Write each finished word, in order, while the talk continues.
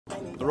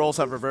The roles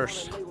have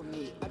reversed.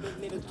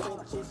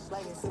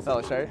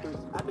 Alex, right?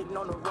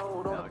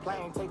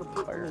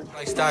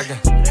 Like Stockton,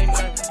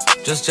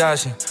 just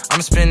joshing.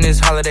 I'm spending this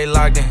holiday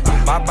locked in.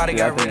 My body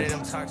got rid of them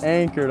toxins.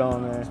 Anchored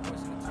on there.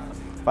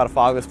 About to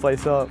fog this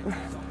place up.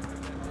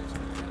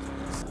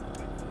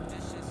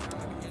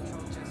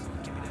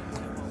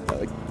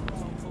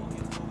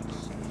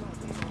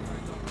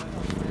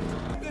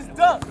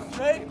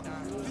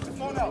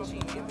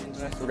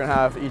 We're gonna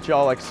have each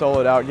y'all like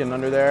soloed out getting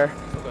under there.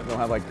 We don't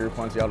have like group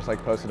ones, y'all just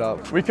like post it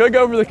up. We could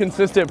go for the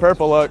consistent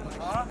purple look.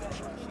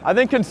 I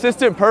think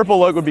consistent purple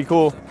look would be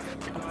cool.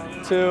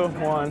 2,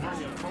 1.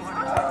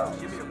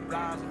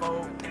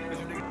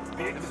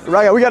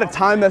 Right, we gotta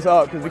time this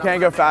up because we can't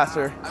go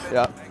faster.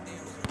 Yeah.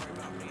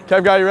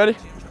 Kev guy, you ready?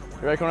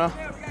 You ready, come on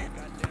now?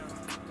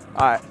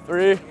 All right,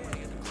 3,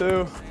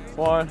 2,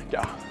 1,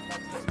 go.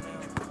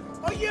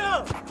 Oh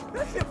yeah,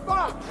 that shit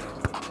fun.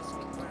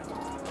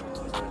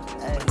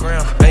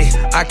 Hey,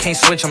 I can't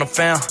switch on the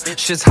fan.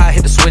 Shit's hot,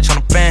 hit the switch on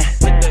the fan.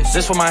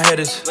 This where my head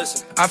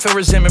is. I feel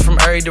resentment from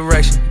every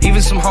direction.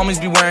 Even some homies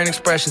be wearing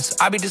expressions.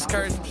 I be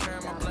discouraged from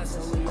sharing my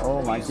blessings.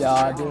 Oh my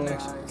God, dude.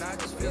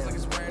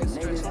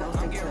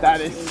 That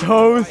is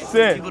so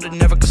sick. People that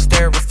never could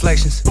stare at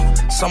reflections.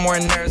 Somewhere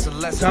in there is a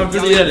lesson. Time for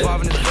the edit.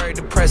 It's very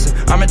depressing.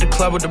 I'm at the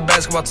club with the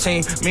basketball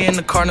team. Me and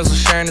the Cardinals are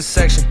sharing the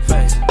section.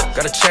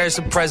 Gotta cherish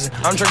the present.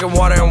 I'm drinking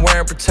water and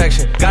wearing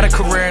protection. Got a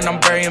career and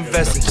I'm very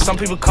invested. Some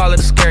people call it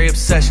a scary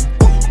obsession.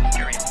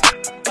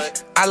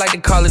 I like to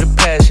call it a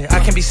passion. I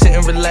can be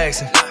sitting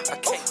relaxing.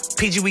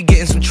 PG, we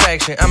getting some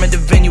traction. I'm at the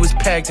venue, it's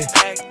packed in.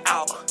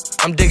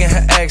 I'm digging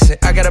her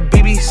accent. I got a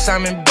BB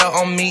Simon belt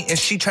on me and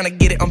she tryna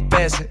get it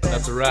unfastened.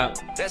 That's a wrap.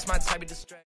 That's my type of distraction.